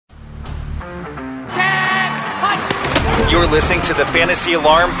You're listening to the Fantasy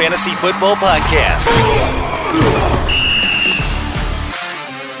Alarm Fantasy Football Podcast.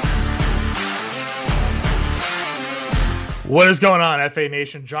 What is going on, FA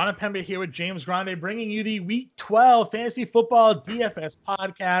Nation? John Impemba here with James Grande, bringing you the Week 12 Fantasy Football DFS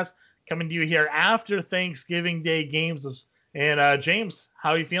podcast, coming to you here after Thanksgiving Day games. And James,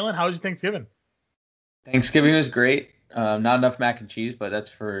 how are you feeling? How was your Thanksgiving? Thanksgiving was great. Not enough mac and cheese, but that's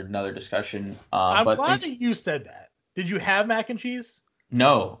for another discussion. I'm glad that you said that. Did you have mac and cheese?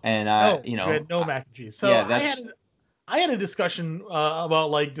 No, and you had no mac and cheese. So yeah, I had a discussion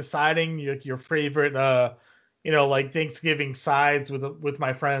about like deciding your favorite like Thanksgiving sides with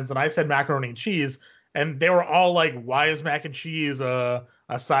my friends, and I said macaroni and cheese, and they were all like, "Why is mac and cheese a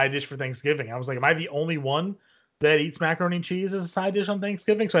side dish for Thanksgiving?" I was like, "Am I the only one that eats macaroni and cheese as a side dish on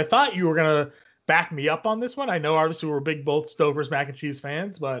Thanksgiving?" So I thought you were gonna back me up on this one. I know obviously we're big both Stover's mac and cheese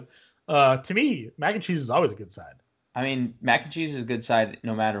fans, but to me, mac and cheese is always a good side. I mean, mac and cheese is a good side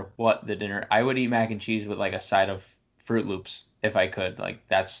no matter what the dinner. I would eat mac and cheese with like a side of Fruit Loops if I could. Like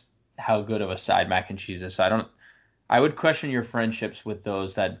that's how good of a side mac and cheese is. So I would question your friendships with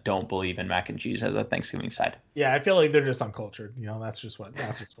those that don't believe in mac and cheese as a Thanksgiving side. Yeah, I feel like they're just uncultured. That's just what it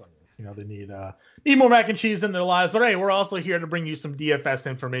is. They need more mac and cheese in their lives. But hey, we're also here to bring you some DFS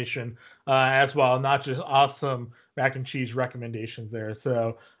information as well, not just awesome mac and cheese recommendations there.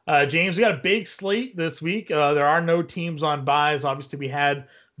 So, James, we got a big slate this week. There are no teams on buys. Obviously, we had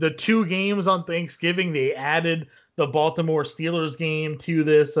the 2 games on Thanksgiving. They added the Baltimore Steelers game to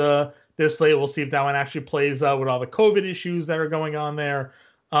this slate. We'll see if that one actually plays out with all the COVID issues that are going on there.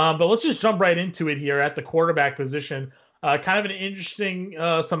 But let's just jump right into it here at the quarterback position. Kind of an interesting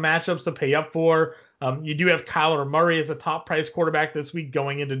some matchups to pay up for. You do have Kyler Murray as a top price quarterback this week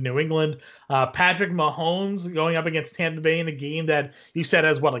going into New England. Patrick Mahomes going up against Tampa Bay in a game that you said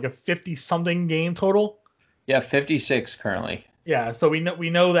has like a 50-something game total? Yeah, 56 currently. Yeah, so we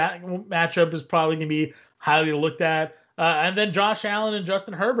know that matchup is probably going to be highly looked at. And then Josh Allen and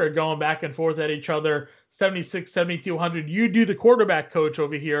Justin Herbert going back and forth at each other, 76, 7,200. You do the quarterback coach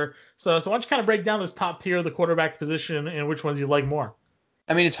over here. So why don't you kind of break down this top tier of the quarterback position and which ones you like more?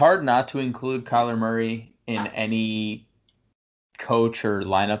 I mean, it's hard not to include Kyler Murray in any coach or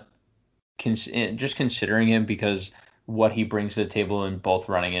lineup, just considering him because what he brings to the table in both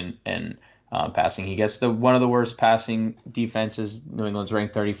running and passing. He gets one of the worst passing defenses. New England's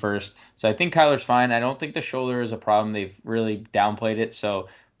ranked 31st. So I think Kyler's fine. I don't think the shoulder is a problem. They've really downplayed it. So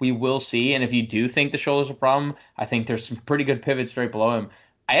we will see. And if you do think the shoulder's a problem, I think there's some pretty good pivots right below him.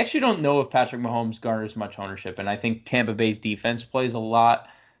 I actually don't know if Patrick Mahomes garners much ownership. And I think Tampa Bay's defense plays a lot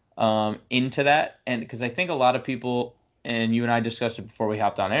into that. And because I think a lot of people, and you and I discussed it before we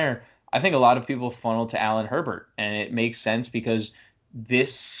hopped on air, I think a lot of people funnel to Allen Herbert. And it makes sense because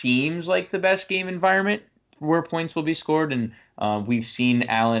this seems like the best game environment where points will be scored. And we've seen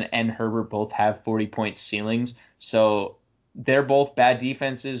Allen and Herbert both have 40-point ceilings. So they're both bad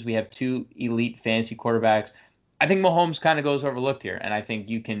defenses. We have 2 elite fantasy quarterbacks. I think Mahomes kind of goes overlooked here. And I think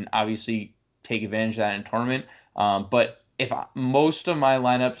you can obviously take advantage of that in a tournament. But most of my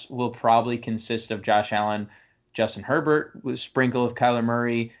lineups will probably consist of Josh Allen, Justin Herbert, with a sprinkle of Kyler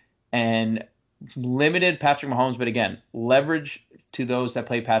Murray, and limited Patrick Mahomes. But again, leverage to those that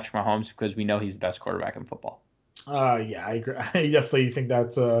play Patrick Mahomes because we know he's the best quarterback in football. Yeah, I agree. I definitely think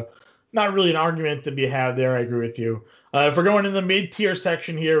that's not really an argument to be had there. I agree with you. If we're going in the mid-tier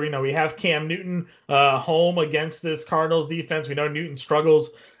section here, we have Cam Newton home against this Cardinals defense. We know Newton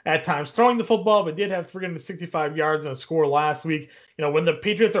struggles at times throwing the football, but did have 365 yards and a score last week. When the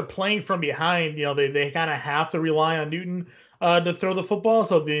Patriots are playing from behind, they kind of have to rely on Newton to throw the football,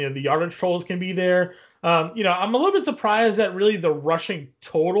 so the yardage totals can be there. I'm a little bit surprised that really the rushing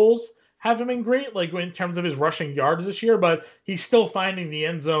totals haven't been great, like in terms of his rushing yards this year, but he's still finding the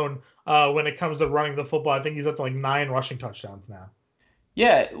end zone when it comes to running the football. I think he's up to like 9 rushing touchdowns now.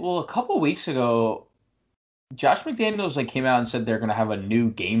 Yeah, well, a couple weeks ago, Josh McDaniels came out and said they're going to have a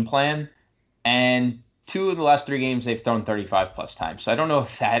new game plan, and 2 of the last 3 games they've thrown 35 plus times. So I don't know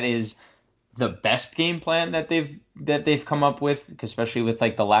if that is the best game plan that they've come up with, especially with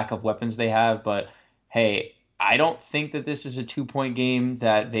the lack of weapons they have. But hey, I don't think that this is a 2-point game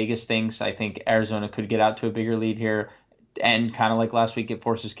that Vegas thinks. I think Arizona could get out to a bigger lead here, and kind of like last week, it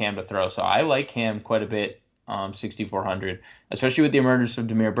forces Cam to throw. So I like Cam quite a bit, 6,400, especially with the emergence of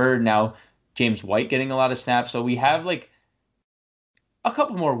Damiere Byrd. Now James White getting a lot of snaps. So we have a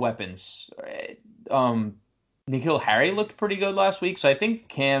couple more weapons. N'Keal Harry looked pretty good last week. So I think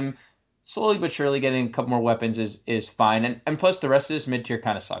Cam slowly but surely getting a couple more weapons is fine. And plus the rest of this mid-tier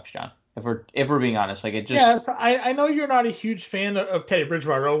kind of sucks, John. If we're being honest, like it just Yeah, so I know you're not a huge fan of Teddy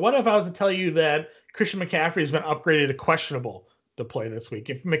Bridgewater. What if I was to tell you that Christian McCaffrey has been upgraded to questionable to play this week?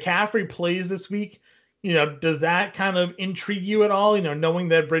 If McCaffrey plays this week, does that kind of intrigue you at all? Knowing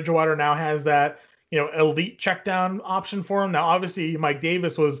that Bridgewater now has that, elite check down option for him. Now, obviously, Mike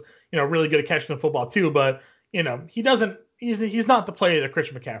Davis was, really good at catching the football too, but he's not the player that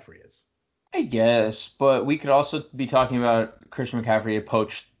Christian McCaffrey is. I guess, but we could also be talking about Christian McCaffrey had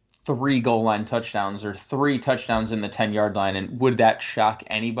poached 3 goal line touchdowns or 3 touchdowns in the 10-yard line, and would that shock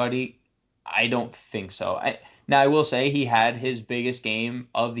anybody? I don't think so. Now I will say he had his biggest game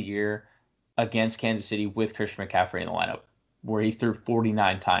of the year against Kansas City with Christian McCaffrey in the lineup, where he threw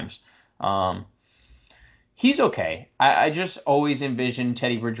 49 times. Um, he's okay. I just always envisioned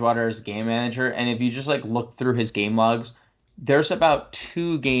Teddy Bridgewater as a game manager, and if you just like look through his game logs, there's about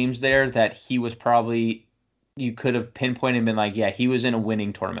 2 games there that he was probably you could have pinpointed and been like, yeah, he was in a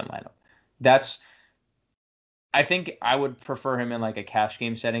winning tournament lineup. I think I would prefer him in like a cash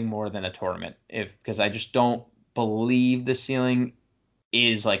game setting more than a tournament because I just don't believe the ceiling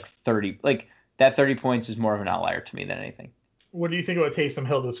is like 30. Like that 30 points is more of an outlier to me than anything. What do you think about Taysom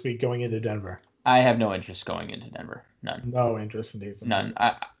Hill this week going into Denver? I have no interest going into Denver. None. No interest in Taysom. None.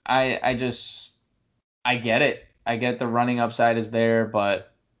 I get it. I get the running upside is there,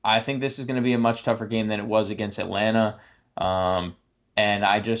 but I think this is going to be a much tougher game than it was against Atlanta. And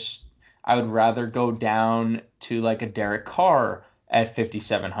I would rather go down to like a Derek Carr at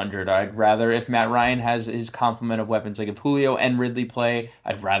 5,700. I'd rather, if Matt Ryan has his complement of weapons, like if Julio and Ridley play,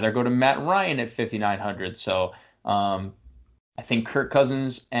 I'd rather go to Matt Ryan at 5,900. So I think Kirk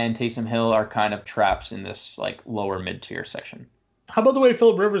Cousins and Taysom Hill are kind of traps in this like lower mid-tier section. How about the way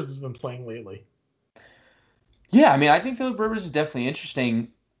Phillip Rivers has been playing lately? Yeah, I mean, I think Phillip Rivers is definitely interesting.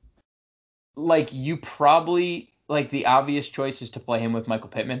 Like you probably like the obvious choice is to play him with Michael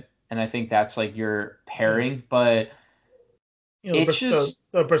Pittman, and I think that's like your pairing. But the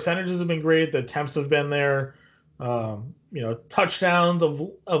percentages have been great. The attempts have been there. Touchdowns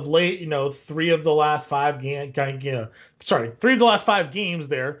of late. 3 of the last 5 games. 3 of the last 5 games.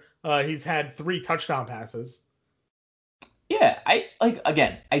 There, he's had 3 touchdown passes. Yeah,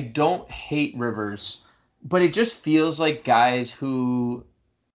 I don't hate Rivers, but it just feels like guys who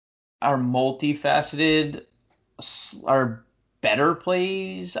are multifaceted are better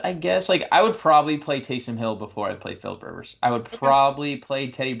plays, I guess. Like I would probably play Taysom Hill before I play Phillip Rivers. I would probably play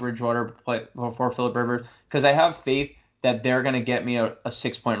Teddy Bridgewater before Phillip Rivers because I have faith that they're going to get me a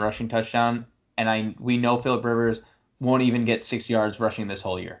 6-point rushing touchdown, and we know Phillip Rivers won't even get 6 yards rushing this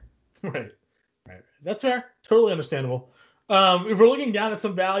whole year. Right. That's fair. Totally understandable. If we're looking down at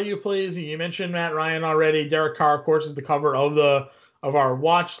some value plays, you mentioned Matt Ryan already. Derek Carr, of course, is the cover of our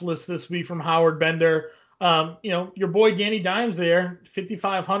watch list this week from Howard Bender. Your boy Danny Dimes there,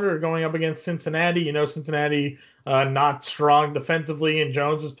 5,500 going up against Cincinnati. Cincinnati not strong defensively, and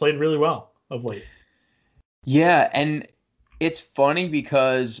Jones has played really well of late. Yeah, and it's funny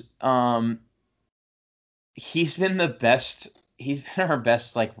because he's been the best. He's been our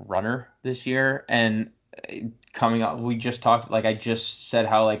best like runner this year, and coming up, we just talked. Like I just said,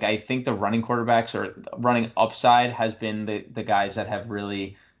 how like I think the running quarterbacks or running upside has been the guys that have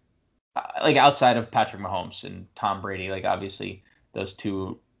really. Like outside of Patrick Mahomes and Tom Brady, like obviously those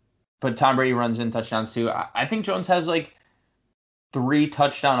two, but Tom Brady runs in touchdowns too. I think Jones has like 3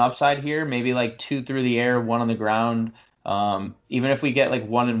 touchdown upside here, maybe like 2 through the air, 1 on the ground. Even if we get like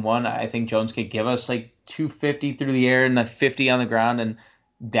 1 and 1, I think Jones could give us like 250 through the air and like 50 on the ground, and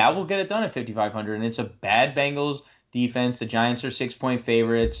that will get it done at 5,500. And it's a bad Bengals defense. The Giants are 6-point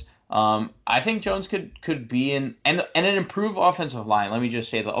favorites. I think Jones could be in and an improved offensive line. Let me just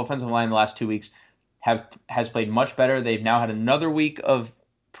say the offensive line the last 2 weeks has played much better. They've now had another week of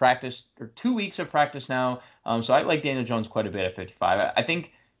practice or 2 weeks of practice now. So I like Daniel Jones quite a bit at 55. I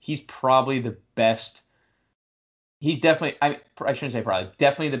think he's probably the best. He's definitely I shouldn't say probably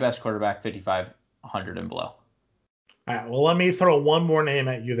definitely the best quarterback 5,500 and below. All right. Well, let me throw one more name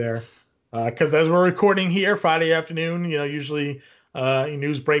at you there, because as we're recording here Friday afternoon, usually.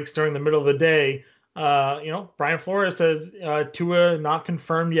 News breaks during the middle of the day. Brian Flores says Tua not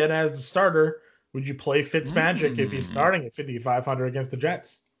confirmed yet as the starter. Would you play Fitzmagic if he's starting at 5,500 against the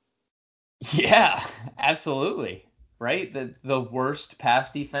Jets? Yeah, absolutely. Right? The worst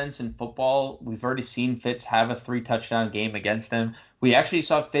pass defense in football. We've already seen Fitz have a 3-touchdown game against them. We actually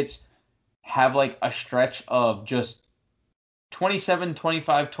saw Fitz have like a stretch of just 27,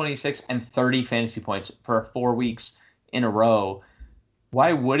 25, 26, and 30 fantasy points for 4 weeks in a row.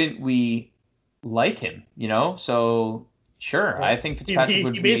 Why wouldn't we like him? So sure, I think Fitzpatrick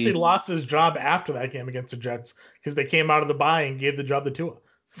would be. He basically lost his job after that game against the Jets because they came out of the bye and gave the job to Tua.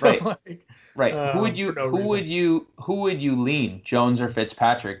 So Right. like, Right. for no reason. Who would you lean, Jones or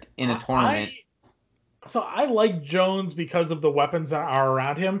Fitzpatrick in a tournament? I like Jones because of the weapons that are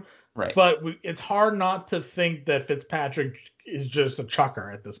around him, Right. but it's hard not to think that Fitzpatrick is just a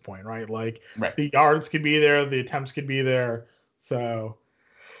chucker at this point, right? Like Right. the yards could be there, the attempts could be there. So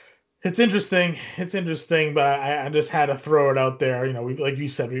it's interesting. It's interesting, but I just had to throw it out there. You know, we like you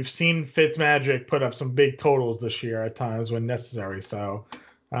said, we've seen Fitzmagic put up some big totals this year at times when necessary. So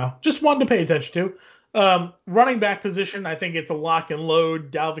just wanted to pay attention to. Running back position, I think it's a lock and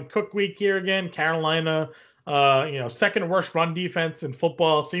load. Dalvin Cook week here again. Carolina, second worst run defense in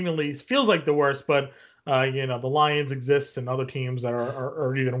football. Seemingly feels like the worst, but the Lions exist and other teams that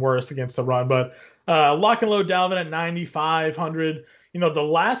are even worse against the run. But lock and load Dalvin at 9,500. The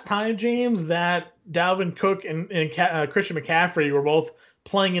last time, James, that Dalvin Cook and Christian McCaffrey were both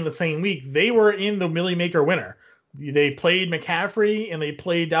playing in the same week, they were in the Millie Maker winner. They played McCaffrey and they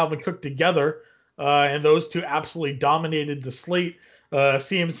played Dalvin Cook together, and those two absolutely dominated the slate.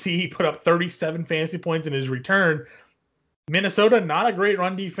 CMC put up 37 fantasy points in his return. Minnesota, not a great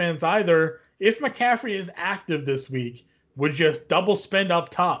run defense either. If McCaffrey is active this week, would you double spend up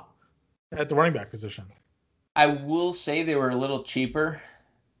top at the running back position? I will say they were a little cheaper.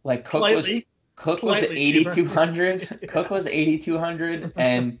 Like Cook was Slightly 8,200. Yeah. Cook was 8,200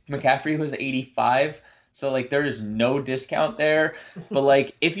 and McCaffrey was 85. So like there is no discount there. But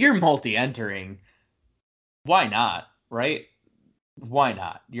like if you're multi-entering, why not? Right? Why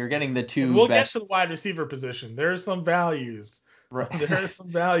not? You're getting the two We'll best. get to the wide receiver position. There's some values. Right. There are some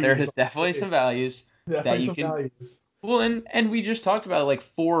values. There is definitely some values that you can. Values. Well, and we just talked about like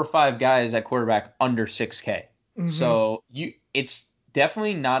 4 or 5 guys at quarterback under 6K. Mm-hmm. So it's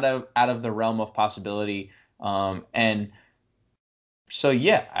definitely not out of the realm of possibility. And so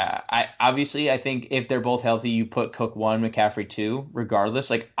yeah, I obviously I think if they're both healthy, you put Cook 1, McCaffrey 2,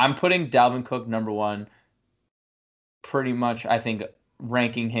 regardless. Like I'm putting Dalvin Cook number 1, pretty much. I think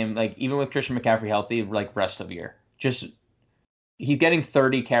ranking him like even with Christian McCaffrey healthy, like rest of year. Just he's getting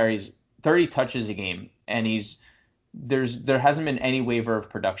 30 carries, 30 touches a game, and there hasn't been any waiver of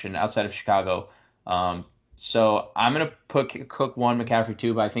production outside of Chicago. So I'm gonna put Cook 1, McCaffrey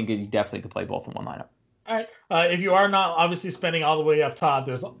 2, but I think you definitely could play both in one lineup. All right. If you are not obviously spending all the way up top,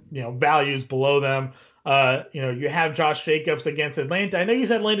 there's values below them. You have Josh Jacobs against Atlanta. I know you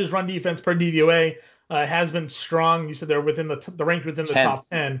said Atlanta's run defense per DVOA has been strong. You said they're within the ranked within the 10th. top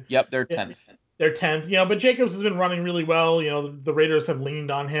 10. Yep, they're 10th. They're 10th, but Jacobs has been running really well. The Raiders have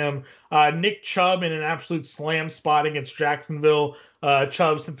leaned on him. Nick Chubb in an absolute slam spot against Jacksonville.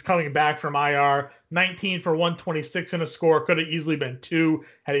 Chubb, since coming back from IR, 19 for 126 in a score. Could have easily been 2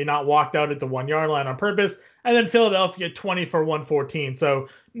 had he not walked out at the 1-yard line on purpose. And then Philadelphia, 20 for 114. So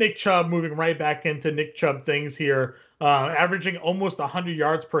Nick Chubb moving right back into Nick Chubb things here, averaging almost 100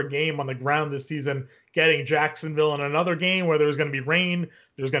 yards per game on the ground this season, getting Jacksonville in another game where there's going to be rain,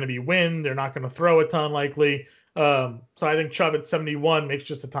 there's going to be wind, they're not going to throw a ton likely. So I think Chubb at 71 makes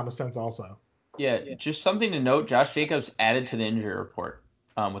just a ton of sense also. Yeah, just something to note, Josh Jacobs added to the injury report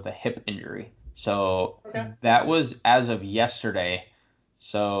with a hip injury. So That was as of yesterday.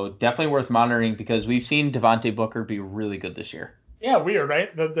 So definitely worth monitoring because we've seen Devontae Booker be really good this year. Yeah, weird,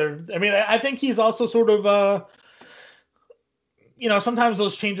 right? I think he's also sort of sometimes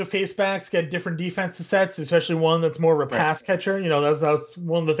those change of pace backs get different defensive sets, especially one that's more of a pass catcher. That was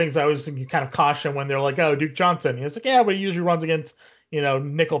one of the things I was kind of caution when they're like, oh, Duke Johnson. It's like, yeah, but he usually runs against,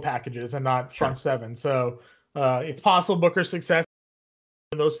 nickel packages and not front seven. So it's possible Booker's success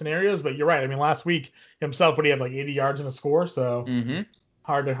in those scenarios, but you're right. I mean, last week himself, he had like 80 yards in a score. So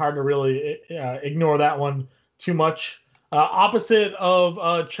hard to really ignore that one too much. Opposite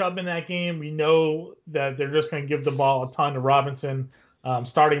of Chubb in that game, we know that they're just going to give the ball a ton to Robinson.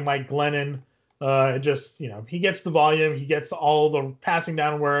 Starting Mike Glennon, he gets the volume, he gets all the passing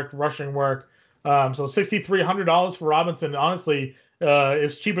down work, rushing work. So $6,300 for Robinson, honestly,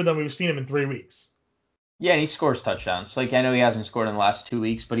 is cheaper than we've seen him in 3 weeks. Yeah, and he scores touchdowns. Like I know he hasn't scored in the last 2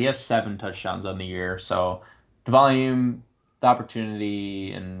 weeks, but he has 7 touchdowns on the year. So the volume, the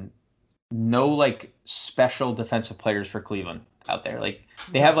opportunity, and no like special defensive players for Cleveland out there. Like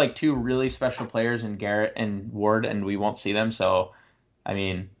they have like 2 really special players in Garrett and Ward, and we won't see them. So, I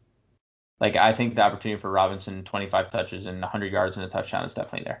mean, like I think the opportunity for Robinson, 25 touches and 100 yards and a touchdown is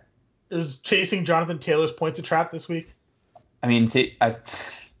definitely there. Is chasing Jonathan Taylor's points a trap this week? I mean,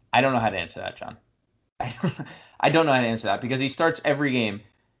 I don't know how to answer that, John. I don't know how to answer that because he starts every game,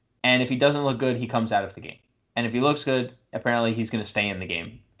 and if he doesn't look good, he comes out of the game. And if he looks good, apparently he's going to stay in the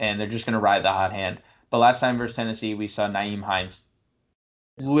game. And they're just going to ride the hot hand. But last time versus Tennessee, we saw Nyheim Hines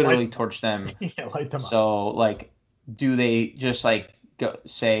literally torch them. Light them so, up. Like, do they just, like,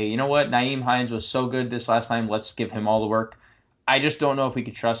 say, you know what, Nyheim Hines was so good this last time, let's give him all the work. I just don't know if we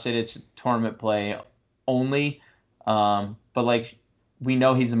could trust it. It's tournament play only. But like, we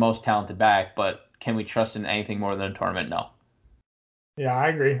know he's the most talented back, but can we trust in anything more than a tournament? No. Yeah, I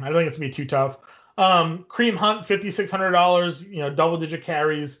agree. I don't think it's gonna be too tough. Kareem Hunt, $5,600. Double-digit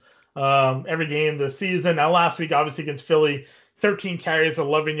carries every game this season. Now, last week, obviously against Philly, 13 carries,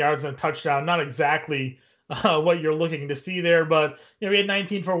 11 yards, and a touchdown. Not exactly what you're looking to see there, but he had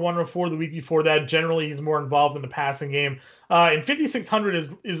 19 for 104 the week before that. Generally, he's more involved in the passing game. And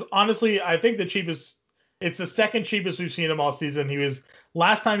 5,600 is honestly, I think, the cheapest. It's the second cheapest we've seen him all season.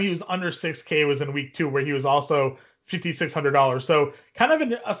 Last time he was under 6K was in week 2, where he was also $5,600. So kind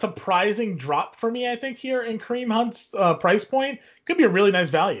of a surprising drop for me, I think, here in Kareem Hunt's price point. Could be a really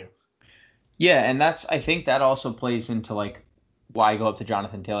nice value. Yeah, and I think that also plays into like why go up to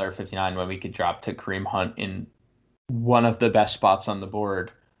Jonathan Taylor at 59 when we could drop to Kareem Hunt in one of the best spots on the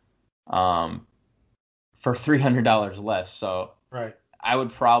board for $300 less. So right. I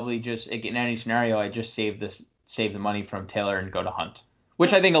would probably just, in any scenario, I just save the money from Taylor and go to Hunt,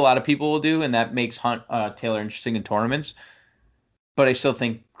 which I think a lot of people will do, and that makes Taylor interesting in tournaments. But I still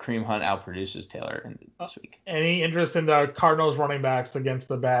think Kareem Hunt outproduces Taylor this week. Any interest in the Cardinals running backs against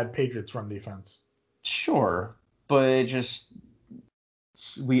the bad Patriots run defense? Sure, but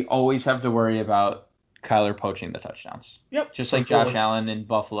we always have to worry about Kyler poaching the touchdowns. Yep. Just like Josh Allen in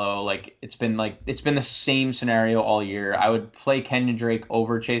Buffalo, it's been the same scenario all year. I would play Kenyon Drake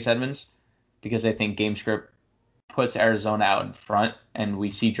over Chase Edmonds because I think game script puts Arizona out in front, and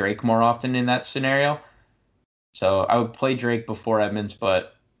we see Drake more often in that scenario. So I would play Drake before Edmonds,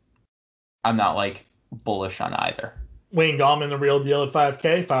 but I'm not bullish on either. Wayne Gallman, the real deal at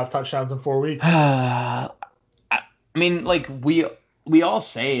 5K, 5 touchdowns in 4 weeks. I mean, we all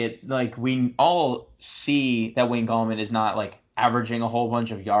say it, we all see that Wayne Gallman is not averaging a whole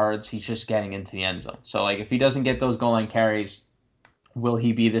bunch of yards. He's just getting into the end zone. So if he doesn't get those goal line carries, will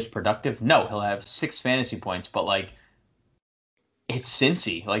he be this productive? No, he'll have 6 fantasy points, but it's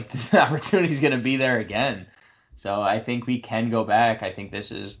Cincy. The opportunity is going to be there again. So I think we can go back. I think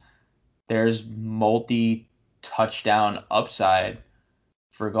there's multi-touchdown upside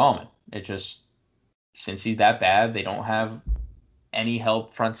for Gallman. Since he's that bad, they don't have any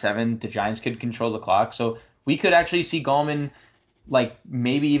help front seven. The Giants could control the clock. So we could actually see Gallman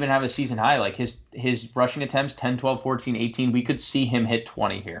maybe even have a season high. His rushing attempts, 10, 12, 14, 18. We could see him hit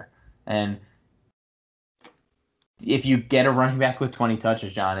 20 here. And if you get a running back with 20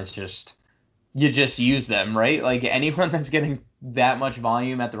 touches, John, you just use them, right? Anyone that's getting that much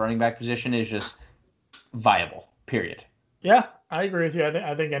volume at the running back position is just viable, period. Yeah, I agree with you.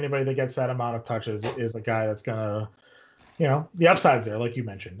 I think anybody that gets that amount of touches is a guy that's going to, the upside's there, like you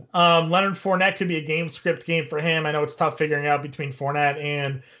mentioned. Leonard Fournette could be a game script game for him. I know it's tough figuring out between Fournette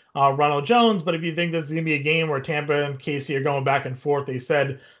and Ronald Jones, but if you think this is going to be a game where Tampa and KC are going back and forth, they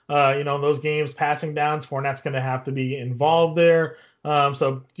said, in those games, passing downs, Fournette's going to have to be involved there.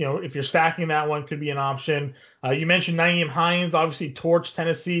 So, if you're stacking that one, could be an option. You mentioned Nyheim Hines, obviously torched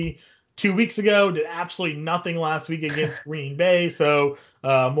Tennessee 2 weeks ago, did absolutely nothing last week against Green Bay. So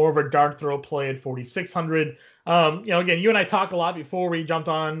more of a dart throw play at 4,600. Again, you and I talked a lot before we jumped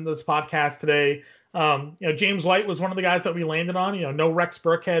on this podcast today. James White was one of the guys that we landed on. No Rex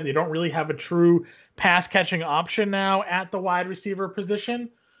Burkhead. They don't really have a true pass catching option now at the wide receiver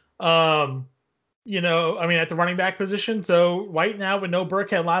position. At the running back position. So White now with no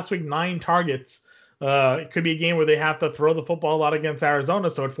Burkhead last week, 9 targets. It could be a game where they have to throw the football a lot against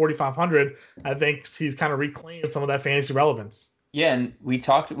Arizona. So at 4,500, I think he's kind of reclaimed some of that fantasy relevance. Yeah, and we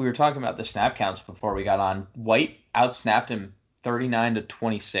were talking about the snap counts before we got on. White outsnapped him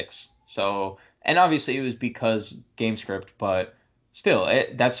 39-26. So, and obviously it was because game script, but still,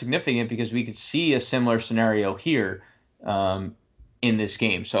 that's significant because we could see a similar scenario here in this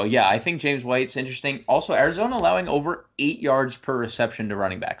game. So, yeah, I think James White's interesting. Also, Arizona allowing over 8 yards per reception to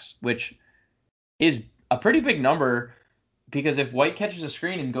running backs, which is a pretty big number because if White catches a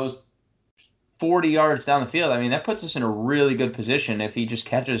screen and goes 40 yards down the field, that puts us in a really good position if he just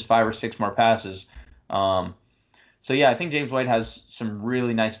catches 5 or 6 more passes. So, yeah, I think James White has some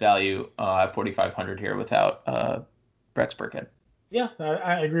really nice value at 4,500 here without Rex Burkhead. Yeah,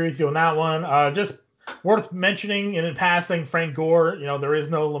 I agree with you on that one. Just worth mentioning in passing, Frank Gore, there is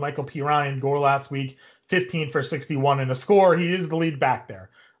no LaMichael P. Ryan. Gore last week, 15 for 61 in a score. He is the lead back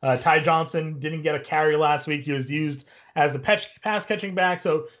there. Ty Johnson didn't get a carry last week. He was used as a pass catching back.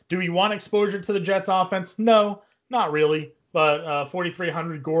 So do we want exposure to the Jets offense? No, not really. But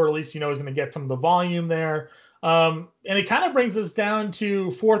 4,300 Gore, at least, is going to get some of the volume there. And it kind of brings us down to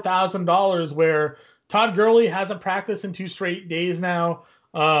 $4,000 where Todd Gurley hasn't practiced in 2 straight days now.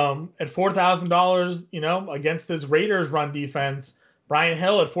 At $4,000, against this Raiders run defense, Brian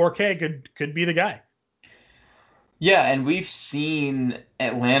Hill at 4K could be the guy. Yeah, and we've seen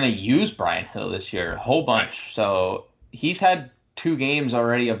Atlanta use Brian Hill this year a whole bunch. Right. So he's had 2 games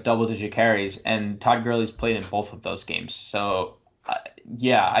already of double-digit carries, and Todd Gurley's played in both of those games. So,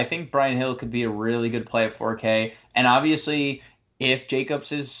 yeah, I think Brian Hill could be a really good play at 4K. And obviously, if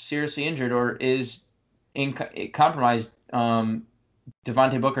Jacobs is seriously injured or is compromised,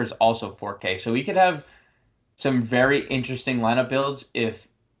 Devontae Booker is also 4K. So we could have some very interesting lineup builds if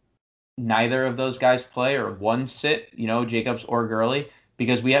neither of those guys play or one sit, Jacobs or Gurley,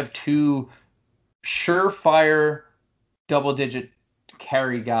 because we have 2 surefire double-digit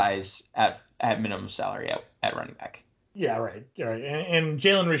carry guys at minimum salary at running back. Yeah, right. And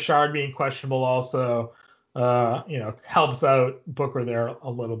Jalen Richard being questionable also, helps out Booker there a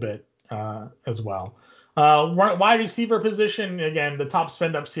little bit as well. Wide receiver position, again, the top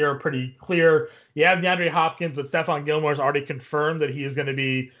spend ups here are pretty clear. You have DeAndre Hopkins, but Stephon Gilmore's already confirmed that he is going to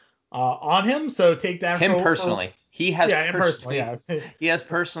be on him. So take that him personally. He has he has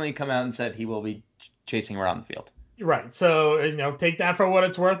personally come out and said he will be chasing around the field. Right. So, take that for what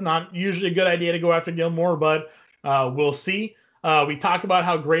it's worth. Not usually a good idea to go after Gilmore, but we'll see. We talk about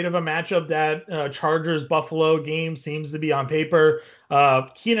how great of a matchup that Chargers-Buffalo game seems to be on paper.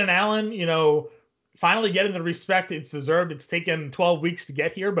 Keenan Allen, finally getting the respect it's deserved. It's taken 12 weeks to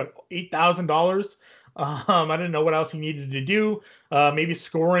get here, but $8,000. I didn't know what else he needed to do. Maybe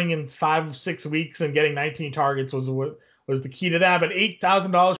scoring in 5-6 weeks and getting 19 targets was the key to that. But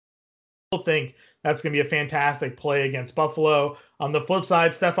 $8,000, I think that's going to be a fantastic play against Buffalo. On the flip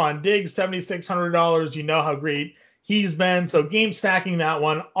side, Stephon Diggs, $7,600. You know how great he's been. So game stacking that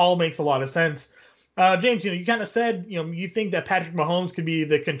one all makes a lot of sense. James, you kind of said, you think that Patrick Mahomes could be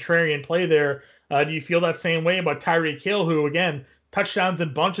the contrarian play there. Do you feel that same way about Tyreek Hill, who, again, touchdowns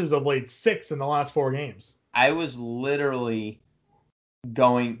in bunches of late, 6 in the last 4 games? I was literally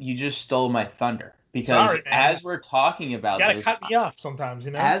you just stole my thunder. Because as we're talking about this, you gotta cut me off sometimes,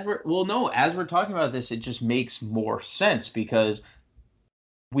 As we're talking about this, it just makes more sense because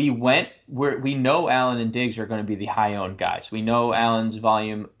we know Allen and Diggs are going to be the high-owned guys. We know Allen's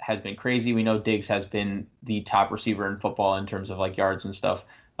volume has been crazy. We know Diggs has been the top receiver in football in terms of like yards and stuff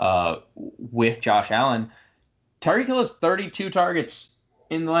with Josh Allen. Tyreek Hill has 32 targets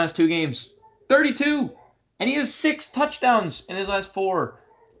in the last 2 games. 32! And he has 6 touchdowns in his last 4.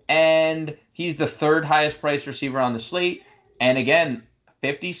 And he's the 3rd highest priced receiver on the slate. And again,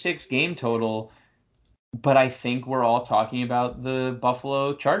 56 game total. But I think we're all talking about the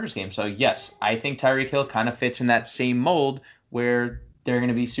Buffalo Chargers game. So, yes, I think Tyreek Hill kind of fits in that same mold where they're going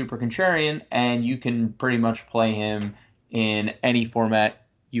to be super contrarian, and you can pretty much play him in any format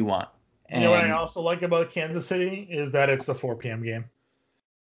you want. And, what I also like about Kansas City is that it's the 4 p.m. game.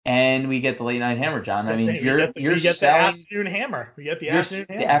 And we get the late night hammer, John. I mean, you're selling the afternoon hammer. We get the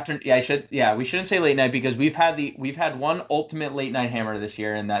afternoon hammer. We shouldn't say late night because we've had one ultimate late night hammer this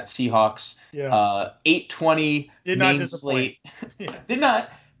year, and that Seahawks 8:20 main slate. Did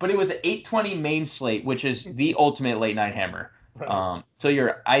not, but it was an 8:20 main slate, which is the ultimate late night hammer. Right.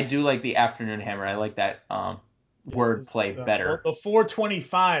 I do like the afternoon hammer. I like that wordplay better. The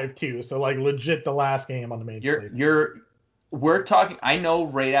 4:25 too, so like legit the last game on the main slate. We're talking. I know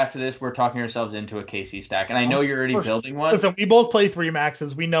right after this, we're talking ourselves into a KC stack, and I know you're already building one. Listen, we both play 3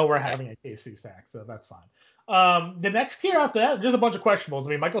 maxes. We know we're having a KC stack, so that's fine. The next tier after that, there's a bunch of questionables. I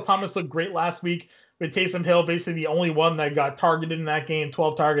mean, Michael Thomas looked great last week with Taysom Hill, basically the only one that got targeted in that game.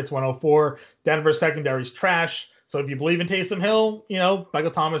 12 targets, 104. Denver secondary's trash. So if you believe in Taysom Hill,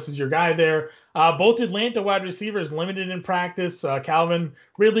 Michael Thomas is your guy there. Both Atlanta wide receivers limited in practice. Calvin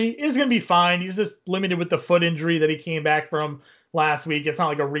Ridley is going to be fine. He's just limited with the foot injury that he came back from last week. It's not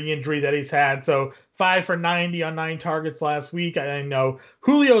like a re-injury that he's had. So 5 for 90 on 9 targets last week. I know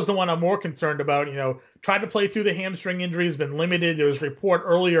Julio's the one I'm more concerned about. Tried to play through the hamstring injury, has been limited. There was a report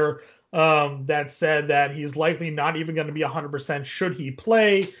earlier that said that he's likely not even going to be 100% should he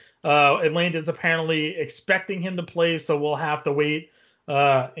play. Atlanta's apparently expecting him to play, so we'll have to wait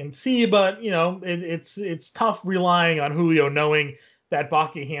and see. But it's tough relying on Julio knowing that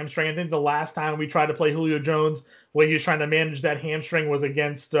Baki hamstring. I think the last time we tried to play Julio Jones, when he was trying to manage that hamstring, was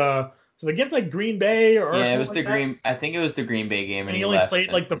against like Green Bay or it was I think it was the Green Bay game, and he only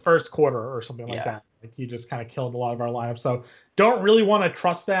played like the first quarter or something like that. Like he just kind of killed a lot of our lineups. So don't really want to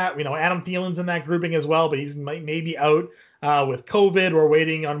trust that. Adam Thielen's in that grouping as well, but he's maybe out with COVID. We're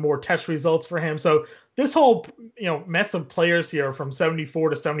waiting on more test results for him. So this whole mess of players here from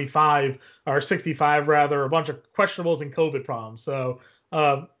 74 to 75 or 65 rather, a bunch of questionables and COVID problems. So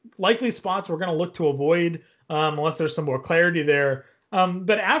Likely spots we're going to look to avoid unless there's some more clarity there.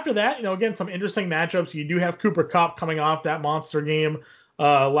 But after that, again, some interesting matchups. You do have Cooper Kupp coming off that monster game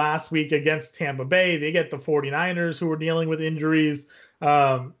last week against Tampa Bay. They get the 49ers who are dealing with injuries.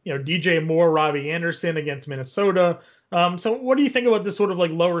 DJ Moore, Robbie Anderson against Minnesota. So what do you think about this sort of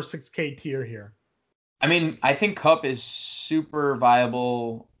like lower 6K tier here? I mean, I think Kupp is super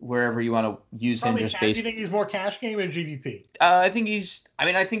viable wherever you want to use him. Just based. Do you think he's more cash game or GPP? I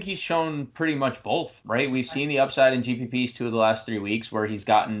think he's shown pretty much both, right? We've seen the upside in GPPs 2 of the last 3 weeks where he's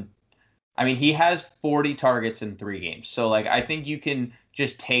gotten. I mean, he has 40 targets in 3 games. So, like, I think you can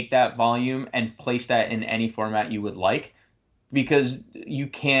just take that volume and place that in any format you would like, because you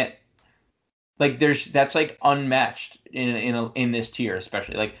can't. Like, that's like unmatched in this tier,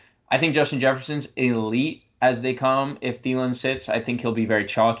 especially like. I think Justin Jefferson's elite as they come. If Thielen sits, I think he'll be very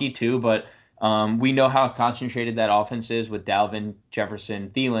chalky too. But we know how concentrated that offense is with Dalvin, Jefferson,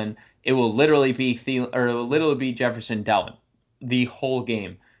 Thielen. It will literally be Jefferson, Dalvin the whole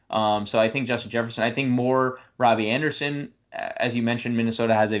game. So I think Justin Jefferson. I think more Robbie Anderson. As you mentioned,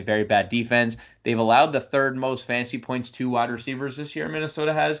 Minnesota has a very bad defense. They've allowed the 3rd most fantasy points to wide receivers this year.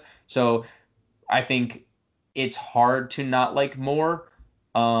 Minnesota has. So I think it's hard to not like Moore.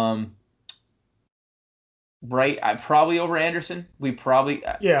 Right. I probably over Anderson.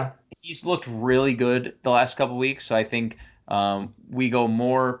 He's looked really good the last couple weeks. So I think, we go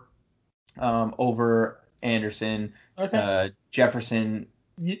more, over Anderson, Jefferson.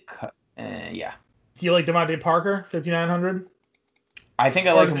 Yeah. Do you like Devontae Parker, 5,900? I think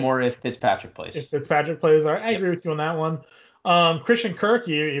I like him more if Fitzpatrick plays. If Fitzpatrick plays, all right, I agree with you on that one. Christian Kirk,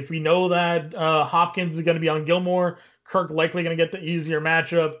 if we know that Hopkins is going to be on Gilmore, Kirk likely going to get the easier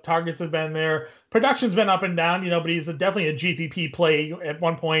matchup. Targets have been there. Production's been up and down, but he's definitely a GPP play. At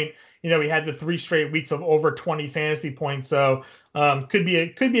one point, he had the 3 straight weeks of over 20 fantasy points. So could be a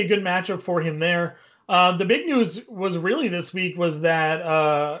good matchup for him there. The big news was really this week was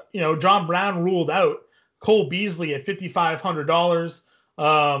that, John Brown ruled out Cole Beasley at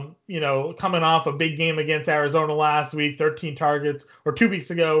 $5,500. Coming off a big game against Arizona last week, 13 targets, or 2 weeks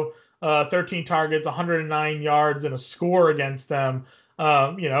ago, 13 targets, 109 yards, and a score against them.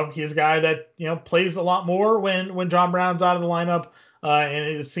 He's a guy that, plays a lot more when John Brown's out of the lineup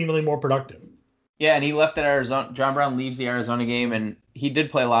and is seemingly more productive. Yeah, and he left at Arizona. John Brown leaves the Arizona game, and he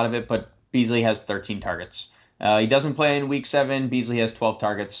did play a lot of it, but Beasley has 13 targets. He doesn't play in week 7. Beasley has 12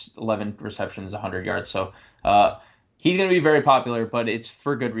 targets, 11 receptions, 100 yards. So he's going to be very popular, but it's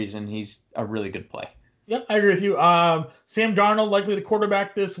for good reason. He's a really good play. Yep, I agree with you. Sam Darnold likely the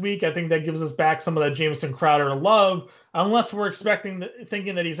quarterback this week. I think that gives us back some of that Jamison Crowder love, unless we're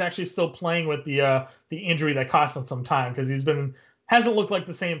thinking that he's actually still playing with the injury that cost him some time, because hasn't looked like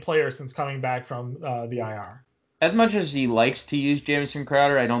the same player since coming back from the IR. As much as he likes to use Jamison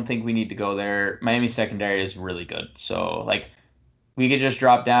Crowder, I don't think we need to go there. Miami secondary is really good. So, we could just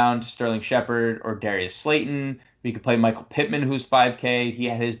drop down to Sterling Shepard or Darius Slayton. We could play Michael Pittman, who's 5K. He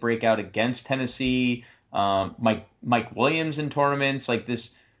had his breakout against Tennessee. Mike Williams in tournaments.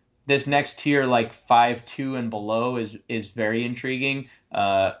 This next tier, 5-2 and below, is very intriguing.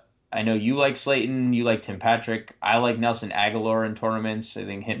 I know you like Slayton, you like Tim Patrick. I like Nelson Aguilar in tournaments. I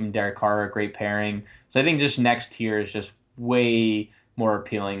think him and Derek Carr are a great pairing. So I think just next tier is just way more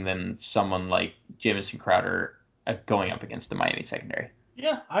appealing than someone like Jamison Crowder going up against the Miami secondary.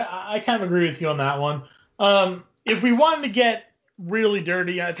 Yeah, I kind of agree with you on that one. If we wanted to get really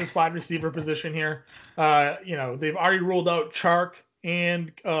dirty at this wide receiver position here, they've already ruled out Chark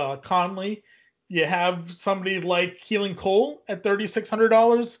and Conley. You have somebody like Keelan Cole at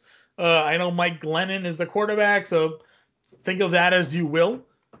 $3,600. I know Mike Glennon is the quarterback, so think of that as you will,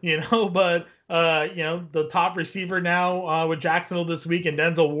 but the top receiver now with Jacksonville this week, and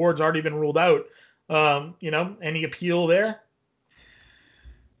Denzel Ward's already been ruled out. Any appeal there?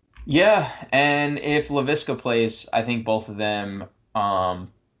 Yeah, and if LaVisca plays, I think both of them are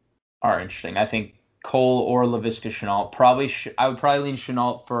interesting. I think Cole or LaVisca Chenault. I would probably lean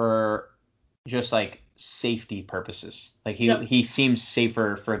Chenault for just safety purposes. He seems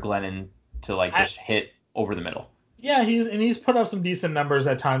safer for Glennon to just hit over the middle. Yeah, he's put up some decent numbers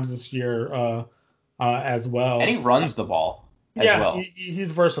at times this year as well. And he runs the ball as well. He's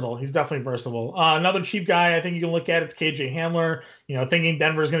versatile. He's definitely versatile. Another cheap guy I think you can look at, it's KJ Hamler. Thinking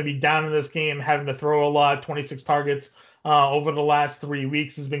Denver's going to be down in this game, having to throw a lot, 26 targets over the last 3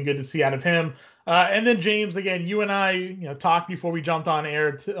 weeks has been good to see out of him. And then James, again, you and I talked before we jumped on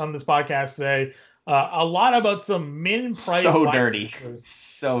air on this podcast today. A lot about some min price. So dirty.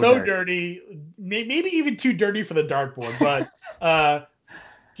 So dirty. Maybe even too dirty for the dartboard. But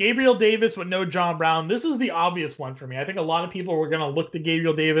Gabriel Davis with no John Brown. This is the obvious one for me. I think a lot of people were going to look to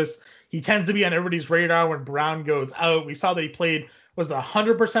Gabriel Davis. He tends to be on everybody's radar when Brown goes out. We saw that he played, was it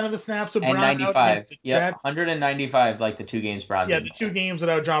 100% of the snaps with And Brown out 95. against the Yep, Jets? 195 like the 2 games Brown Yeah, didn't the 2 play. games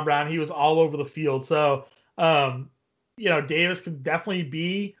without John Brown, he was all over the field. So, Davis could definitely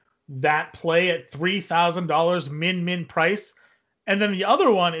be that play at $3,000 min price. And then the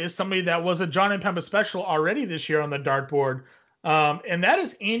other one is somebody that was a John Impemba special already this year on the dartboard. And that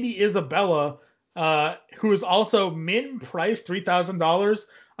is Andy Isabella, who is also min price $3,000.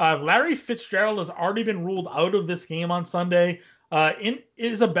 Larry Fitzgerald has already been ruled out of this game on Sunday. In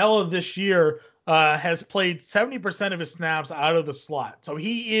Isabella this year has played 70% of his snaps out of the slot. So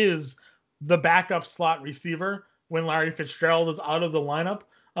he is the backup slot receiver when Larry Fitzgerald is out of the lineup.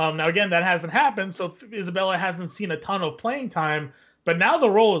 Now, again, that hasn't happened, so Isabella hasn't seen a ton of playing time, but now the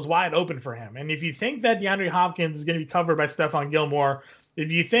role is wide open for him. And if you think that DeAndre Hopkins is going to be covered by Stephon Gilmore, if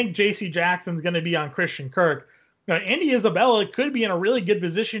you think J.C. Jackson's going to be on Christian Kirk, Andy Isabella could be in a really good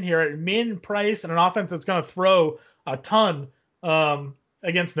position here at min price and an offense that's going to throw a ton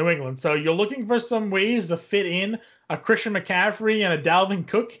against New England. So you're looking for some ways to fit in a Christian McCaffrey and a Dalvin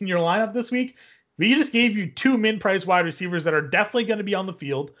Cook in your lineup this week. We just gave you 2 min-price wide receivers that are definitely going to be on the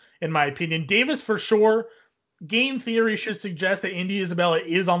field, in my opinion. Davis, for sure. Game theory should suggest that Andy Isabella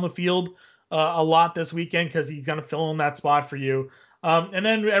is on the field a lot this weekend because he's going to fill in that spot for you. And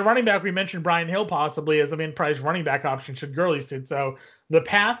then at running back, we mentioned Brian Hill possibly as a min-price running back option should Gurley sit. So the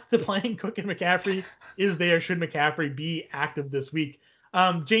path to playing Cook and McCaffrey is there should McCaffrey be active this week.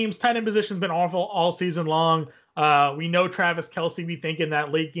 James, tight end position's been awful all season long. We know Travis Kelce, we think in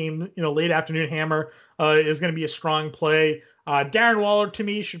that late game, late afternoon hammer is going to be a strong play. Darren Waller, to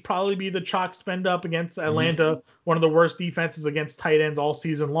me, should probably be the chalk spend up against Atlanta, one of the worst defenses against tight ends all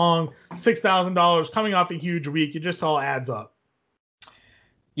season long. $6,000 coming off a huge week. It just all adds up.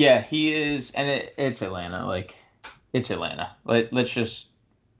 Yeah, he is, and it's Atlanta. It's Atlanta.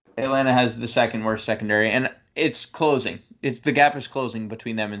 Atlanta has the second worst secondary, and it's closing. The gap is closing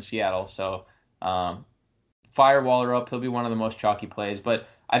between them and Seattle. So, fire Waller up. He'll be one of the most chalky plays. But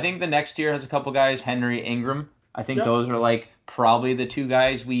I think the next tier has a couple guys, Henry, Ingram. I think those are probably the 2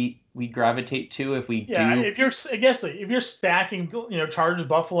 guys we gravitate to if we do. If you're stacking, Chargers,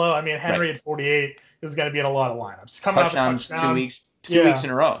 Buffalo. I mean, Henry at 48 is going to be in a lot of lineups. Coming touchdowns, off a touchdown. 2 weeks. 2 weeks in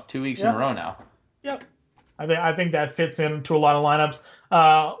a row. 2 weeks in a row now. Yep. I think that fits into a lot of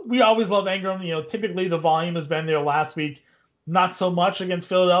lineups. We always love Ingram. Typically the volume has been there last week. Not so much against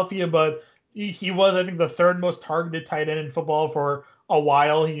Philadelphia, but he was, I think, the 3rd most targeted tight end in football for a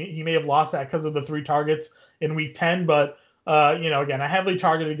while. He may have lost that because of the 3 targets in week 10, but again, a heavily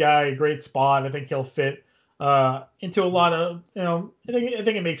targeted guy, a great spot. I think he'll fit into a lot of, I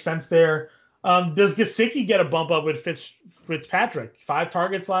think it makes sense there. Does Gesicki get a bump up with Fitzpatrick? 5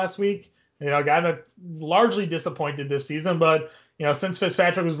 targets last week. A guy that largely disappointed this season, but since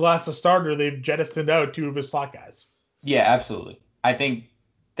Fitzpatrick was last a starter, they've jettisoned out 2 of his slot guys. Yeah, absolutely. I think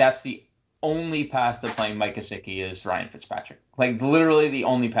that's the only path to playing Mike Gesicki is Ryan Fitzpatrick. Literally the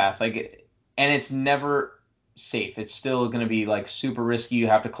only path. And it's never safe. It's still going to be super risky. You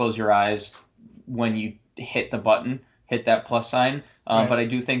have to close your eyes when you hit the button, hit that plus sign. Right. But I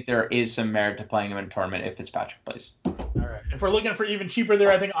do think there is some merit to playing him in a tournament if Fitzpatrick plays. All right. If we're looking for even cheaper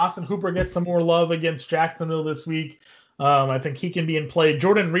there, I think Austin Hooper gets some more love against Jacksonville this week. I think he can be in play.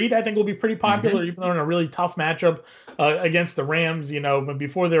 Jordan Reed, I think, will be pretty popular, even though in a really tough matchup against the Rams. But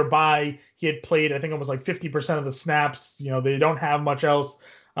before their bye, he had played, I think, almost 50% of the snaps. They don't have much else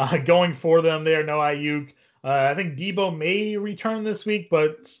going for them there. No Ayuk. I think Debo may return this week,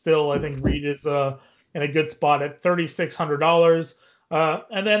 but still, I think Reed is in a good spot at $3,600.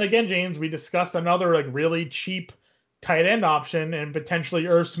 And then again, James, we discussed another really cheap tight end option and potentially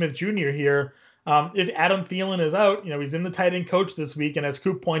Irv Smith Jr. here. If Adam Thielen is out, he's in the tight end coach this week. And as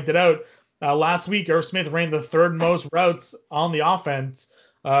Coop pointed out, last week, Irv Smith ran the 3rd most routes on the offense.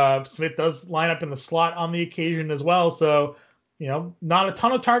 Smith does line up in the slot on the occasion as well. So, not a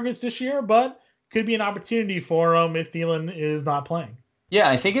ton of targets this year, but could be an opportunity for him if Thielen is not playing. Yeah,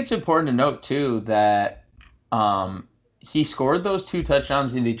 I think it's important to note, too, that he scored those 2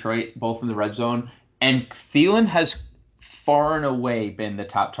 touchdowns in Detroit, both in the red zone. And Thielen has far and away been the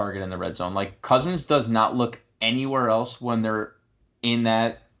top target in the red zone. Cousins does not look anywhere else when they're in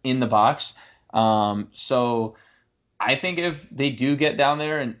the box. So I think if they do get down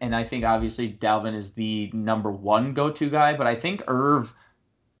there, and I think obviously Dalvin is the number 1 go-to guy, but I think Irv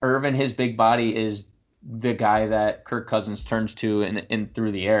and his big body is the guy that Kirk Cousins turns to in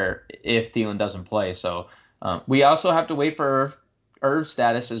through the air if Thielen doesn't play. So we also have to wait for Irv's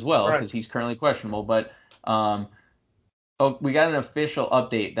status as well because he's currently questionable. But Oh, we got an official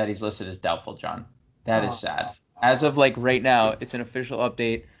update that he's listed as doubtful, John. That is sad. As of like right now, it's an official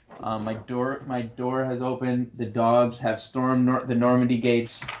update. My door has opened. The dogs have stormed the Normandy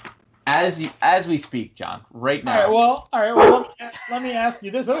gates as we speak, John. Right now. All right. Well, let me ask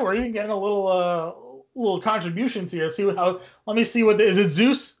you this. Oh, we're even getting a little contributions here. Let me see what is it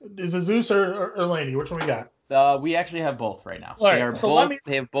Zeus? Is it Zeus or Laney? Which one we got? We actually have both right now. All right,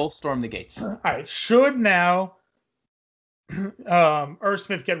 They have both stormed the gates. All right. Should now Irv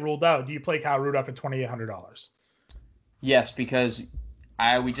Smith get ruled out? Do you play Kyle Rudolph at $2,800? Yes, because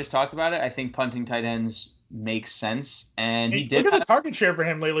we just talked about it. I think punting tight ends makes sense, and he did. Look at the target share for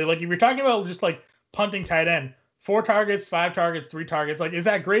him lately. Like if you're talking about just like punting tight end, 4 targets, 5 targets, 3 targets. Like is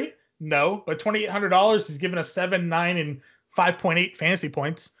that great? No, but $2,800, he's given us 7, 9, and 5.8 fantasy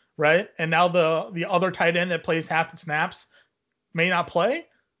points, right? And now the other tight end that plays half the snaps may not play.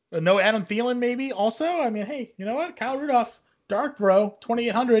 No Adam Thielen, maybe also. I mean, hey, you know what? Kyle Rudolph, dark throw,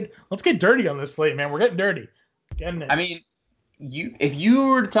 2,800. Let's get dirty on this slate, man. We're getting dirty. Getting it. I mean, if you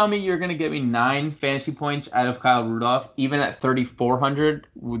were to tell me you're going to get me 9 fantasy points out of Kyle Rudolph, even at 3,400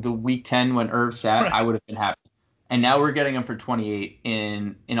 with the week 10 when Irv sat, right, I would have been happy. And now we're getting him for 28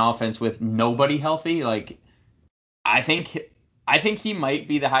 in offense with nobody healthy. Like, I think he might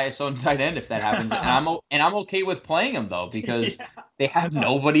be the highest owned tight end if that happens. and I'm okay with playing him though because they have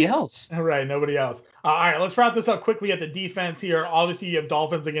nobody else. Right, nobody else. All right, let's wrap this up quickly at the defense here. Obviously, you have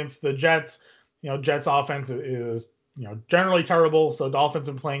Dolphins against the Jets. Jets offense is generally terrible, so Dolphins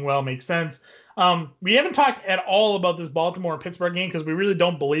are playing well, makes sense. We haven't talked at all about this Baltimore and Pittsburgh game because we really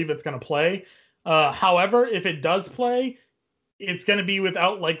don't believe it's going to play. However, if it does play, it's going to be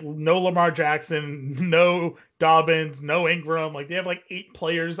without no Lamar Jackson, no Dobbins, no Ingram. Like they have 8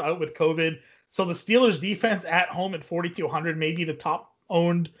 players out with COVID. So the Steelers defense at home at 4,200 may be the top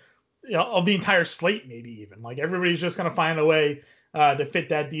owned of the entire slate, maybe even. Like everybody's just going to find a way to fit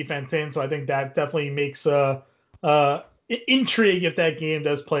that defense in. So I think that definitely makes intrigue if that game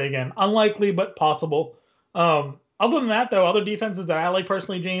does play again. Unlikely, but possible. Other than that, though, other defenses that I like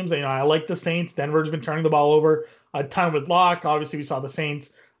personally, James, I like the Saints. Denver's been turning the ball over a ton with Locke. Obviously, we saw the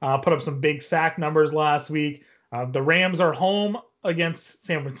Saints put up some big sack numbers last week. The Rams are home against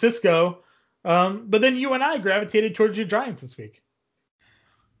San Francisco. But then you and I gravitated towards your Giants this week.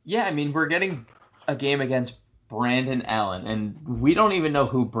 Yeah, I mean, we're getting a game against Brandon Allen, and we don't even know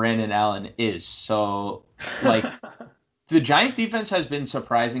who Brandon Allen is. So, the Giants defense has been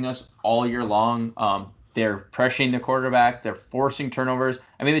surprising us all year long. They're pressuring the quarterback. They're forcing turnovers.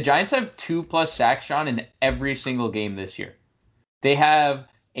 I mean, the Giants have 2+ sacks, John, in every single game this year. They have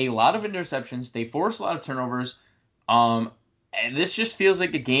a lot of interceptions. They force a lot of turnovers. And this just feels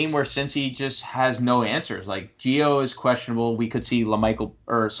like a game where Cincy just has no answers. Like, Gio is questionable. We could see LaMichael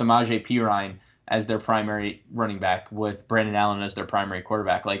or Samaje Perine as their primary running back with Brandon Allen as their primary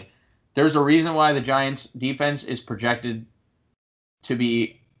quarterback. Like, there's a reason why the Giants defense is projected to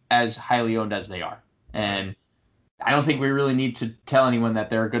be as highly owned as they are. And I don't think we really need to tell anyone that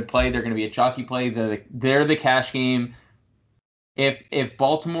they're a good play. They're going to be a chalky play. They're the cash game. If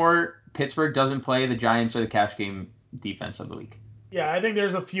Baltimore, Pittsburgh doesn't play, the Giants are the cash game defense of the week. Yeah, I think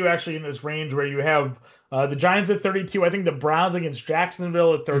there's a few actually in this range where you have the Giants at 32. I think the Browns against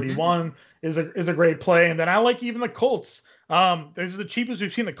Jacksonville at 31 is a great play. And then I like even the Colts. This is the cheapest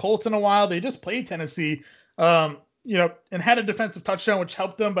we've seen the Colts in a while. They just played Tennessee, and had a defensive touchdown, which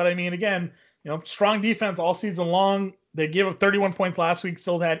helped them. But I mean, again, strong defense all season long. They gave up 31 points last week,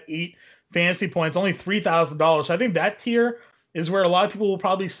 still had 8 fantasy points, only $3,000. So I think that tier is where a lot of people will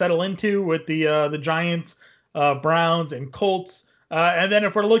probably settle into with the Giants, Browns, and Colts. And then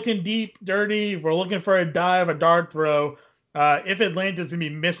if we're looking deep, dirty, if we're looking for a dive, a dart throw, if Atlanta's going to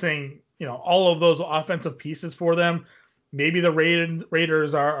be missing, all of those offensive pieces for them, maybe the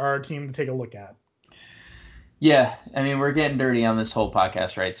Raiders are a team to take a look at. Yeah, I mean, we're getting dirty on this whole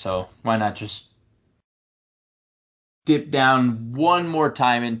podcast, right? So why not just dip down one more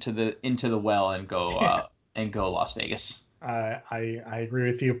time into the well and go Las Vegas? I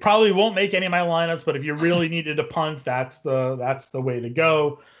agree with you. Probably won't make any of my lineups, but if you really needed to punt, that's the way to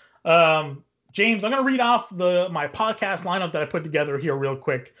go. James, I'm going to read off my podcast lineup that I put together here real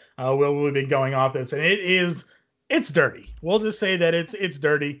quick. We'll be going off this, and it's dirty. We'll just say that it's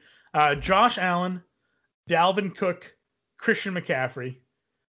dirty. Josh Allen, Dalvin Cook, Christian McCaffrey,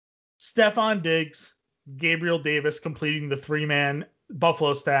 Stephon Diggs, Gabriel Davis completing the 3-man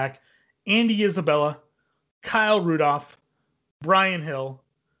Buffalo stack, Andy Isabella, Kyle Rudolph, Brian Hill,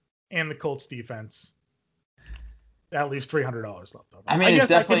 and the Colts defense. That leaves $300 left over. I mean, it's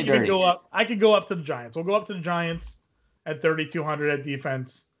definitely dirty. I could go up to the Giants. We'll go up to the Giants at 3,200 at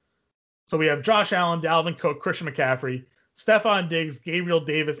defense. So we have Josh Allen, Dalvin Cook, Christian McCaffrey, Stephon Diggs, Gabriel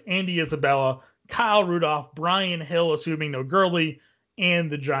Davis, Andy Isabella, Kyle Rudolph, Brian Hill, assuming no Gurley,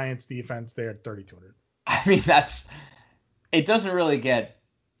 and the Giants defense there at 3,200. I mean, it doesn't really get.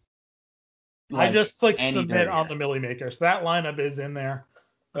 I just clicked submit dirtier on the Millie Maker, so that lineup is in there.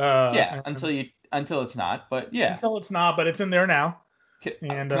 Until it's not, but yeah. Until it's not, but it's in there now.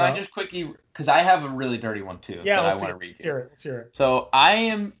 Can I just quickly, because I have a really dirty one too that I want to read. Let's hear it. So I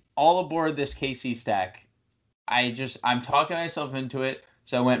am all aboard this KC stack. I'm talking myself into it.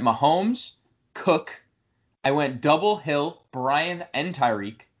 So I went Mahomes, Cook. I went double Hill, Brian, and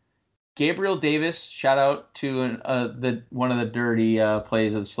Tyreek. Gabriel Davis, shout out to one of the dirty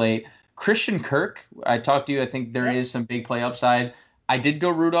plays of the slate. Christian Kirk, I talked to you. I think there is some big play upside. I did go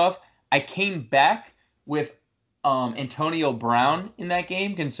Rudolph. I came back with Antonio Brown in that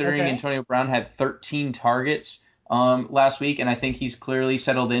game, considering Antonio Brown had 13 targets last week, and I think he's clearly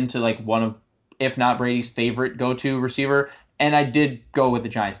settled into like one of, if not Brady's favorite go-to receiver. And I did go with the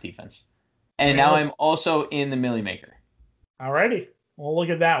Giants defense. And now I'm also in the Millie Maker. Alrighty. Well, look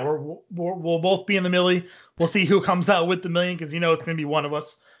at that. We'll both be in the Millie. We'll see who comes out with the million, because it's going to be one of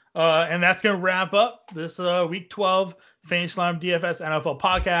us. And that's going to wrap up this Week 12 Finish Line DFS NFL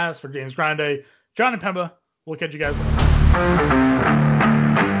podcast for James Grande, John Impemba. We'll catch you guys later.